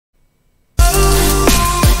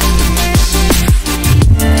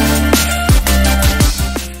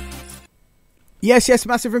Yes,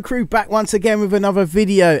 Massive and Crew back once again with another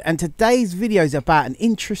video, and today's video is about an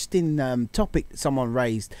interesting topic that someone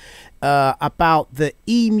raised about the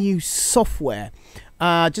Emu software.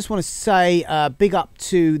 Just want to say big up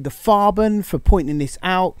to the Farben for pointing this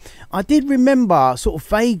out. I did remember sort of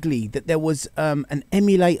vaguely that there was an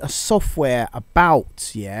emulator software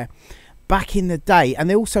about, back in the day, and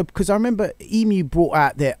they also, because I remember Emu brought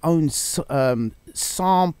out their own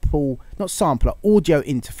audio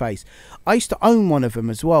interface. I used to own one of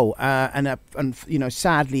them as well, and you know,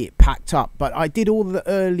 sadly it packed up, but I did all the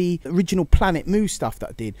early original Planet Moo stuff that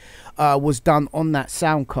I did was done on that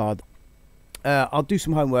sound card. I'll do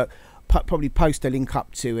some homework, probably post a link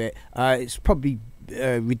up to it. It's probably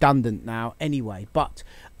redundant now anyway, but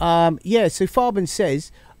yeah, so Farben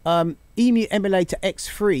says Emu Emulator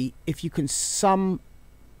X3, if you can somehow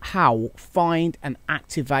find and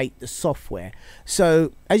activate the software.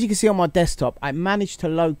 So as you can see on my desktop, I managed to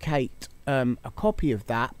locate a copy of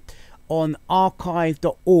that on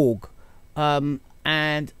archive.org,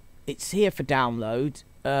 and it's here for download.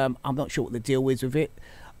 I'm not sure what the deal is with it,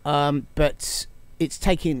 but it's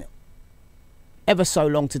taking ever so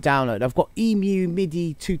long to download. I've got Emu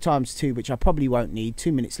MIDI 2x2, which I probably won't need.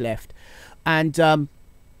 2 minutes left, and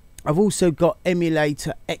I've also got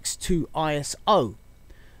Emulator X2 ISO.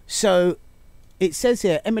 So it says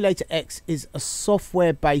here, Emulator X is a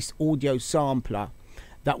software-based audio sampler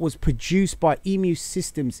that was produced by Emu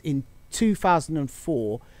Systems in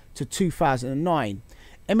 2004 to 2009.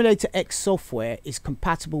 Emulator X software is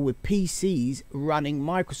compatible with PCs running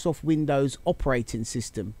Microsoft Windows operating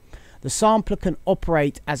system. The sampler can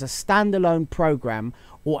operate as a standalone program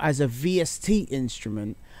or as a VST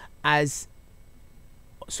instrument as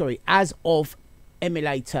of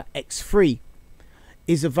Emulator X3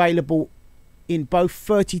 is available in both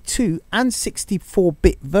 32 and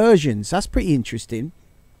 64-bit versions. That's pretty interesting.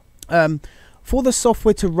 For the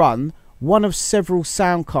software to run, one of several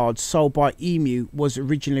sound cards sold by Emu was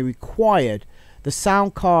originally required. The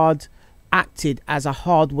sound card acted as a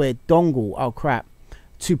hardware dongle, oh crap,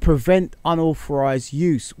 to prevent unauthorized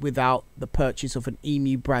use without the purchase of an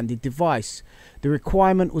Emu branded device. The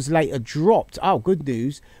requirement was later dropped, oh good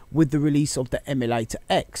news, with the release of the Emulator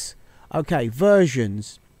X. Okay,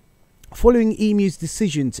 versions. Following Emu's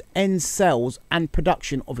decision to end sales and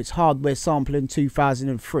production of its hardware sampler in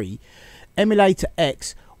 2003, Emulator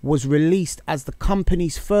X was released as the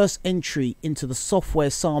company's first entry into the software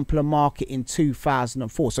sampler market in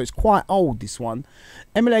 2004. So it's quite old, this one.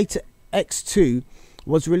 Emulator X2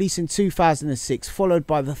 was released in 2006, followed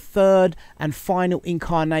by the third and final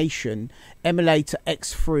incarnation, Emulator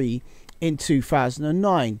X3, in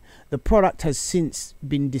 2009. The product has since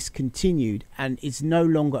been discontinued and is no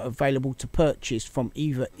longer available to purchase from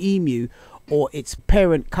either Emu or its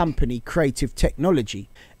parent company, Creative Technology.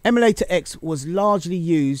 Emulator X was largely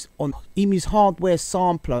used on Emu's hardware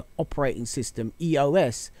sampler operating system,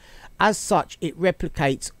 EOS. As such, it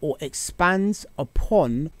replicates or expands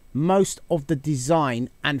upon most of the design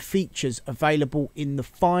and features available in the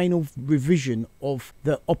final revision of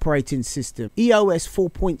the operating system, EOS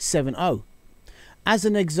 4.70. As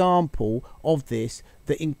an example of this,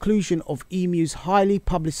 the inclusion of Emu's highly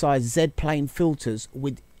publicized Z-plane filters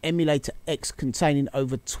with Emulator X containing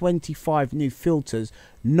over 25 new filters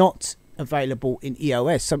not available in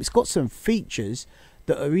EOS. So it's got some features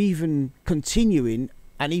that are even continuing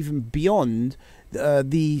and even beyond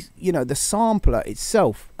the sampler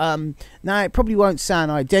itself. Now it probably won't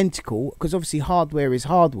sound identical because obviously hardware is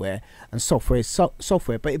hardware and software is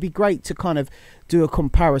software, but it'd be great to kind of do a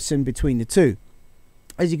comparison between the two.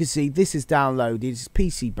 As you can see, this is downloaded, it's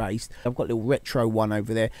PC based. I've got a little retro one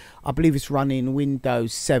over there. I believe it's running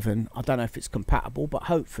Windows 7. I don't know if it's compatible, but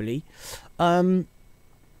hopefully.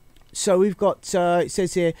 So we've got, it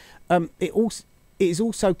says here, it is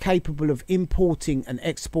also capable of importing and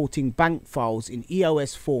exporting bank files in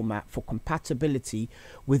EOS format for compatibility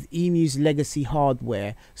with Emu's legacy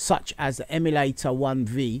hardware, such as the Emulator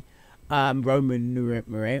 1V, Roman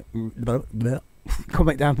numeral,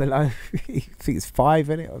 comment down below. I think it's 5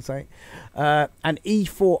 in it or something, and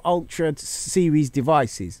E4 Ultra series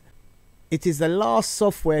devices. It is the last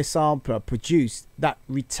software sampler produced that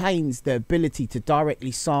retains the ability to directly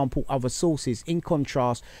sample other sources, in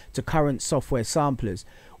contrast to current software samplers,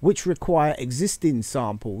 which require existing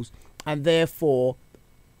samples and therefore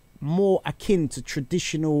more akin to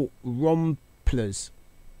traditional romplers.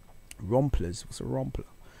 What's a rompler?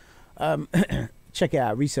 Check it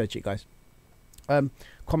out, research it, guys.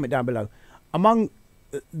 Comment down below. Among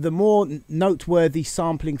the more noteworthy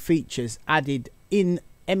sampling features added in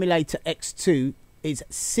Emulator X2 is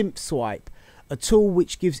Simp Swipe, a tool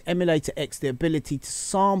which gives Emulator X the ability to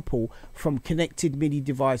sample from connected MIDI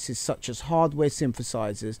devices such as hardware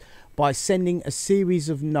synthesizers by sending a series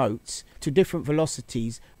of notes to different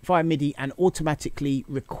velocities via MIDI and automatically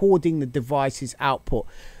recording the device's output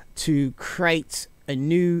to create a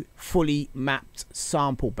new fully mapped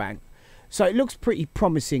sample bank. So it looks pretty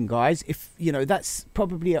promising, guys. If you know, that's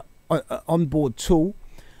probably a onboard tool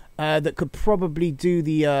that could probably do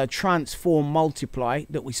the transform multiply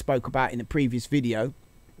that we spoke about in the previous video.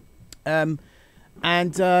 And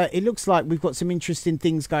it looks like we've got some interesting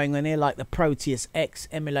things going on here, like the Proteus X,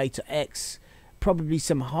 Emulator X, probably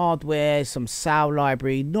some hardware, some sound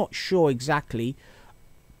library, not sure exactly.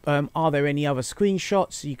 Are there any other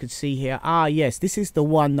screenshots you could see here? Ah, yes, this is the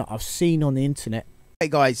one that I've seen on the internet. Hey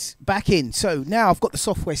guys, back in. So now I've got the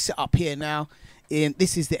software set up here now.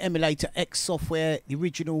 This is the Emulator X software, the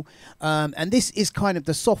original, and this is kind of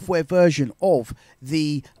the software version of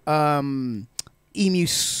the Emu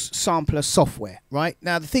sampler software, right?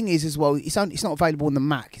 Now the thing is as well, it's not available on the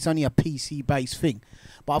Mac. It's only a PC based thing,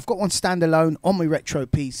 but I've got one standalone on my retro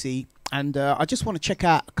PC, and I just want to check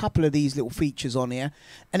out a couple of these little features on here,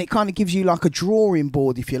 and it kind of gives you like a drawing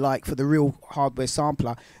board, if you like, for the real hardware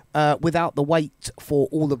sampler, without the wait for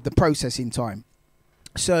all of the processing time.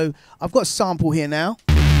 So I've got a sample here now.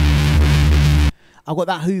 I've got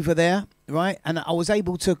that Hoover there, right? And I was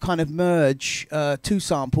able to kind of merge two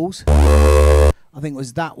samples. I think it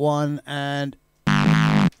was that one and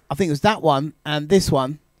this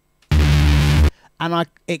one. And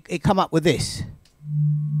it come up with this.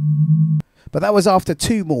 But that was after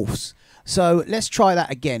two morphs. So let's try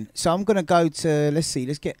that again. So I'm gonna go to, let's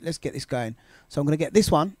get this going. So I'm gonna get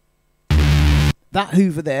this one, that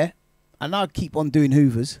Hoover there. And I'll keep on doing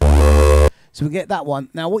Hoovers. So we get that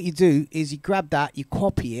one. Now what you do is you grab that, you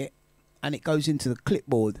copy it, and it goes into the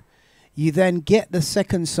clipboard. You then get the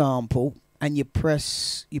second sample and you play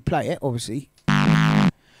it, obviously.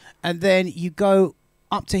 And then you go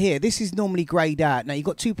up to here. This is normally grayed out. Now you've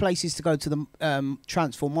got two places to go to the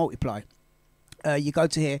transform multiply. You go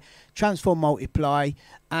to here, transform multiply,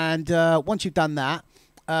 and once you've done that,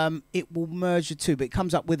 it will merge the two, but it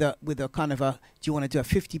comes up with a kind of a, do you want to do a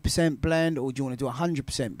 50% blend or do you want to do a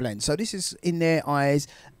 100% blend? So this is, in their eyes,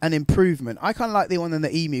 an improvement. I kind of like the one on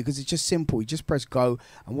the Emu because it's just simple. You just press go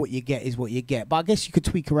and what you get is what you get. But I guess you could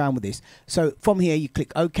tweak around with this. So from here you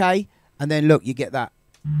click OK, and then look, you get that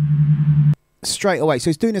straight away. So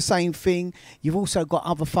it's doing the same thing. You've also got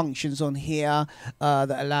other functions on here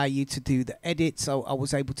that allow you to do the edit. So I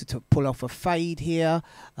was able to pull off a fade here,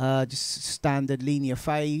 just standard linear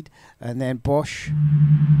fade, and then Bosch.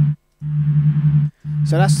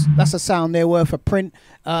 So that's a sound there worth a print.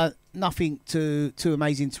 Nothing too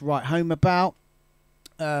amazing to write home about,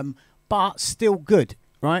 but still good,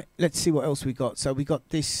 right? Let's see what else we got. So we got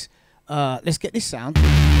this. Let's get this sound,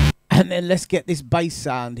 and then let's get this bass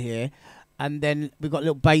sound here. And then we've got a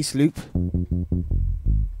little bass loop.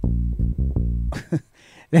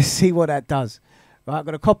 Let's see what that does. Right, I'm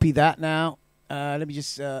going to copy that now. Let me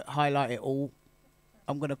just highlight it all.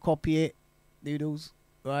 I'm going to copy it. Noodles.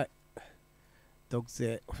 Right. Dogs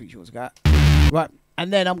there. I think she was got. Right.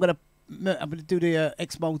 And then I'm going to do the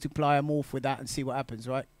X multiplier morph with that and see what happens.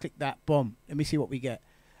 Right. Click that. Boom. Let me see what we get.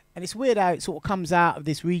 And it's weird how it sort of comes out of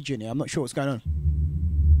this region here. I'm not sure what's going on.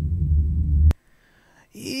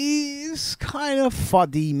 It's kind of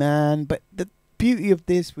fuddy, man, but the beauty of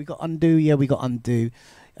this, we got undo. Yeah, we got undo.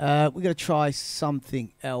 We're gonna try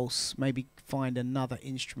something else, maybe find another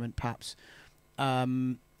instrument perhaps.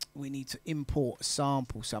 We need to import a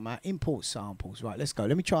sample somehow. Import samples. Right, let's go.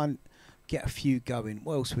 Let me try and get a few going.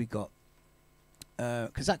 What else we got?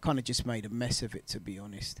 Because that kind of just made a mess of it, to be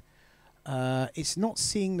honest. It's not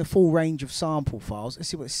seeing the full range of sample files. Let's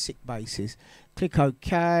see what sick bass is. Click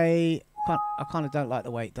OK. I kind of don't like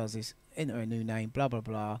the way it does this. Enter a new name, blah, blah,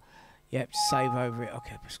 blah. Yep, save over it.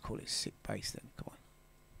 Okay, let's call it sick bass then. Come on.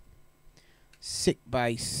 Sick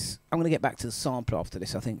bass. I'm going to get back to the sampler after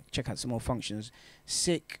this, I think. Check out some more functions.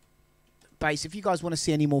 Sick bass. If you guys want to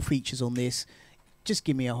see any more features on this, just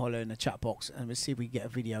give me a holler in the chat box and we'll see if we can get a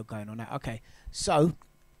video going on that. Okay, so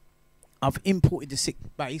I've imported the sick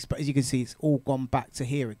bass, but as you can see, it's all gone back to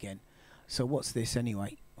here again. So what's this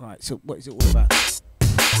anyway? Right, so what is it all about?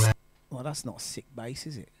 Well, that's not sick bass,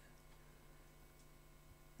 is it?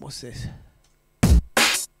 What's this?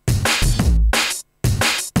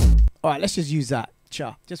 All right, let's just use that.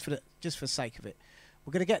 Sure, just for sake of it.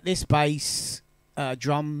 We're gonna get this bass,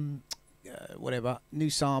 drum, whatever, new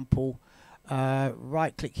sample.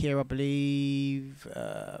 Right click here, I believe.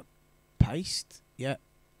 Paste. Yeah,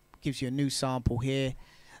 gives you a new sample here.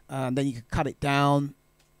 Then you can cut it down.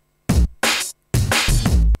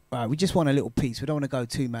 Right, we just want a little piece. We don't want to go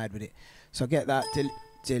too mad with it. So get that,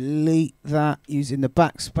 delete that using the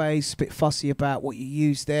backspace. A bit fussy about what you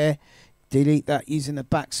use there. Delete that using the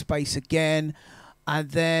backspace again.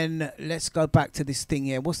 And then let's go back to this thing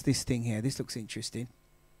here. What's this thing here? This looks interesting.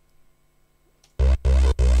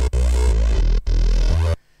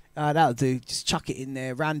 That'll do. Just chuck it in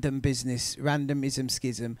there. Random business. Randomism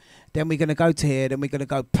schism. Then we're going to go to here. Then we're going to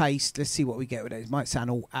go paste. Let's see what we get with it. It might sound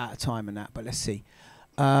all out of time and that, but let's see.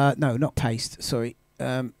 No, not paste. Sorry.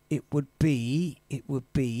 It would be.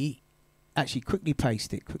 Actually, quickly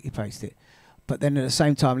paste it. But then at the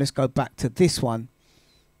same time, let's go back to this one.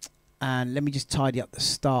 And let me just tidy up the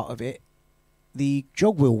start of it. The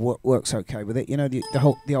jog wheel works okay with it. You know,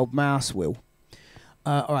 the old mouse wheel.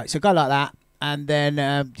 All right, so go like that. And then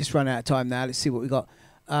just run out of time now. Let's see what we got.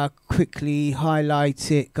 Quickly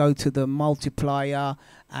highlight it. Go to the multiplier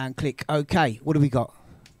and click OK. What do we got?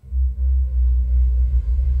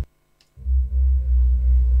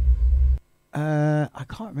 I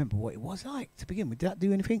can't remember what it was like to begin with. Did that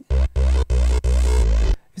do anything?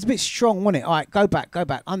 It's a bit strong, wasn't it? All right, go back.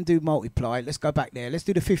 Undo multiply. Let's go back there. Let's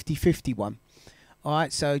do the 50-50 one. All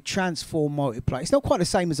right, so transform multiply. It's not quite the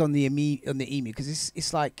Same as on the Emu because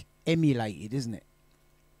it's like emulated, isn't it?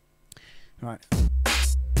 Right.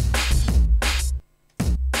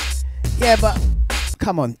 Yeah, but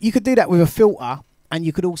come on. You could do that with a filter, and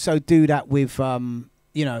you could also do that with,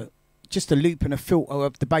 you know, just a loop and a filter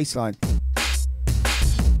of the bass line.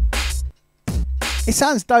 It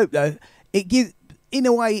sounds dope, though. It gives, in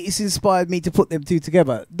a way, it's inspired me to put them two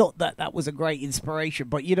together. Not that that was a great inspiration,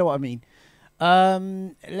 but you know what I mean.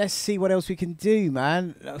 Let's see what else we can do,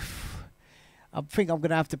 man. I think I'm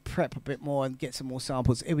going to have to prep a bit more and get some more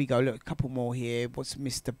samples. Here we go. Look, a couple more here. What's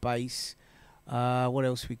Mr. Bass? What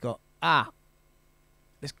else we got?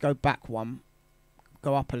 Let's go back one.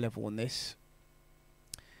 Go up a level on this.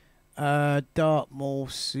 Dartmoor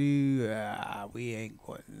Sue. We ain't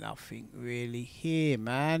got nothing really here,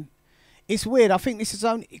 man. It's weird. I think this is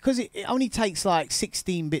only because it only takes like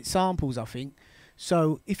 16-bit samples, I think.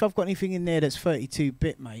 So if I've got anything in there that's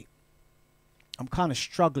 32-bit, mate, I'm kind of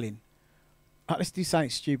struggling. Let's do something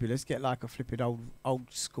stupid. Let's get like a flipping old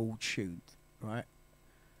school tune, right?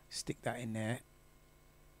 Stick that in there.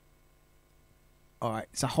 All right,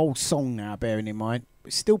 it's a whole song now, bearing in mind.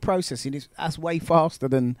 It's still processing. That's way faster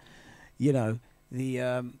than, you know, the...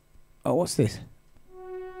 oh, what's this?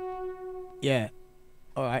 Yeah.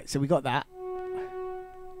 All right, so we got that.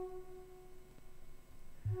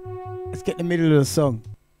 Let's get the middle of the song.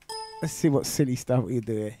 Let's see what silly stuff we can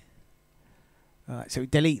do here. All right, so we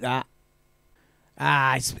delete that.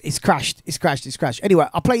 It's crashed. It's crashed. Anyway,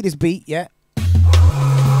 I'll play this beat, yeah?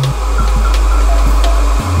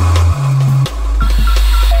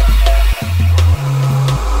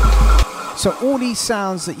 So all these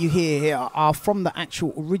sounds that you hear here are from the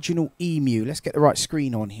actual original Emu. Let's get the right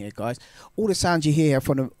screen on here, guys. All the sounds you hear are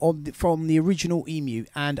from the original Emu,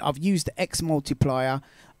 and I've used the X multiplier,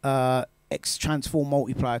 X transform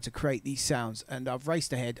multiplier to create these sounds, and I've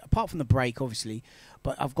raced ahead, apart from the break, obviously,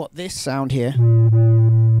 but I've got this sound here,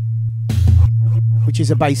 which is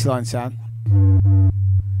a bassline sound.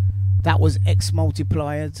 That was X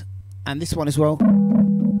multiplied, and this one as well.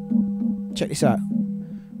 Check this out.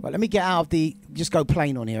 Right, let me get out of the... Just go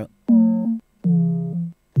plain on here.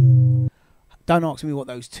 Don't ask me what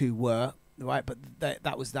those two were, right? But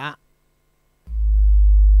that was that.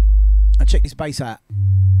 And check this bass out.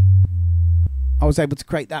 I was able to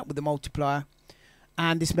create that with the multiplier.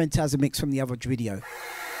 And this meant as a mix from the other video.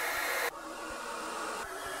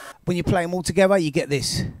 When you play them all together, you get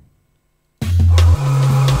this.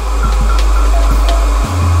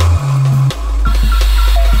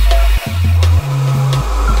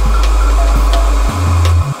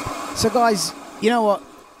 So guys, you know what?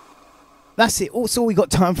 That's it. That's all we got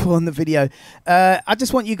time for on the video. I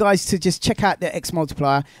just want you guys to just check out the X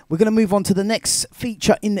multiplier. We're going to move on to the next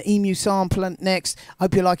feature in the Emu sampler next.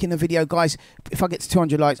 Hope you're liking the video, guys. If I get to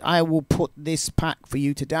 200 likes, I will put this pack for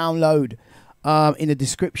you to download in the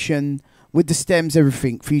description with the stems,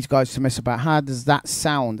 everything for you guys to mess about. How does that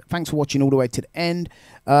sound? Thanks for watching all the way to the end.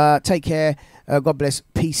 Take care. God bless.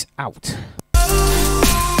 Peace out.